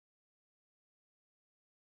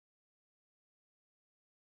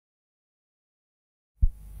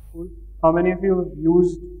Cool. How many of you have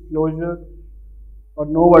used Clojure or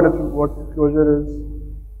know what Clojure is?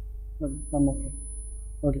 Some of you.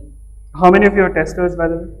 Okay. How many of you are testers, by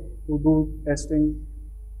the way, who do testing?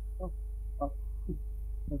 Oh, oh,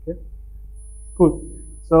 okay. Cool.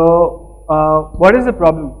 So, what is the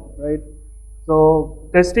problem, right? So,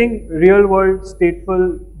 testing real-world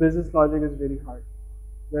stateful business logic is very hard.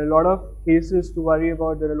 There are a lot of cases to worry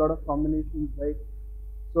about. There are a lot of combinations, right?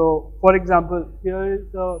 So, for example, here is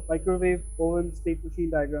the microwave oven state machine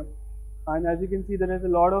diagram, and as you can see, there is a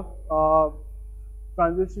lot of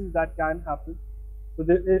transitions that can happen. So,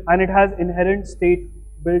 and it has inherent state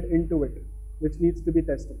built into it, which needs to be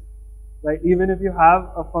tested, right? Even if you have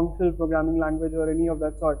a functional programming language or any of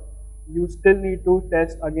that sort, you still need to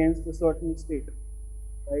test against a certain state,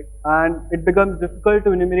 right? And it becomes difficult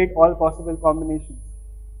to enumerate all possible combinations,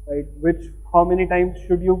 right? How many times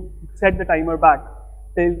should you set the timer back?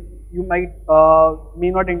 Till you may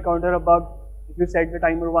not encounter a bug if you set the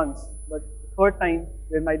timer once, but third time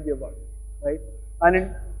there might be a bug, right?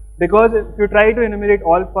 And because if you try to enumerate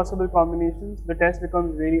all possible combinations, the test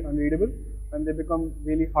becomes very unreadable and they become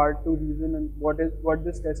really hard to reason and what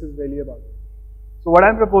this test is really about. So what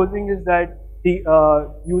I'm proposing is that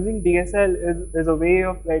using DSL is a way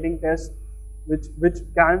of writing tests which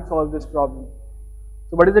can solve this problem.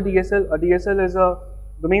 So what is a DSL? A DSL is a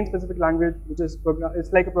domain-specific language,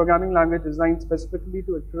 it's like a programming language designed specifically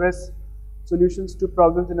to address solutions to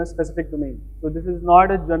problems in a specific domain. So this is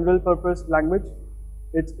not a general-purpose language.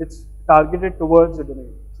 It's targeted towards a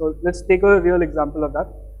domain. So let's take a real example of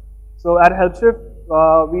that. So at Helpshift,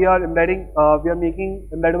 we are making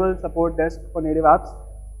embeddable support desk for native apps.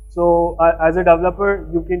 So as a developer,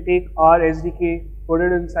 you can take our SDK, put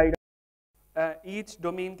it inside. Each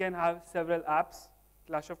domain can have several apps.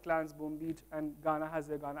 Clash of Clans, Boom Beach, and Ghana has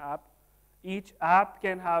their Ghana app. Each app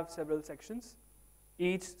can have several sections.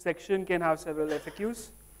 Each section can have several FAQs.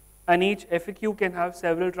 And each FAQ can have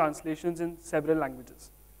several translations in several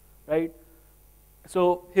languages, right?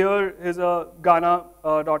 So here is a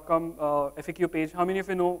Ghana.com FAQ page. How many of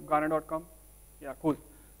you know Ghana.com? Yeah, cool.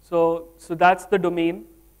 So that's the domain.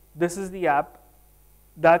 This is the app.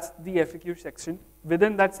 That's the FAQ section.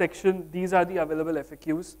 Within that section, these are the available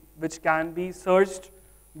FAQs, which can be searched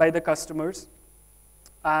by the customers.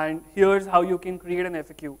 And here's how you can create an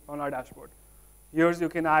FAQ on our dashboard. Here's you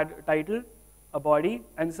can add a title, a body,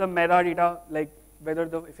 and some metadata like whether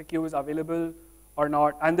the FAQ is available or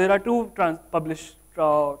not. And there are two published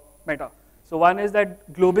meta. So one is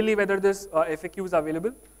that globally whether this FAQ is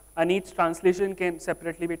available, and each translation can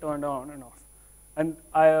separately be turned on and off. And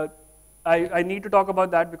I need to talk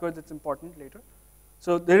about that because it's important later.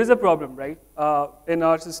 So there is a problem, right, in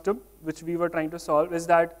our system, which we were trying to solve, is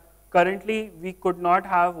that currently we could not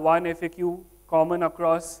have one FAQ common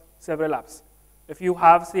across several apps. If you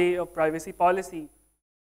have, say, a privacy policy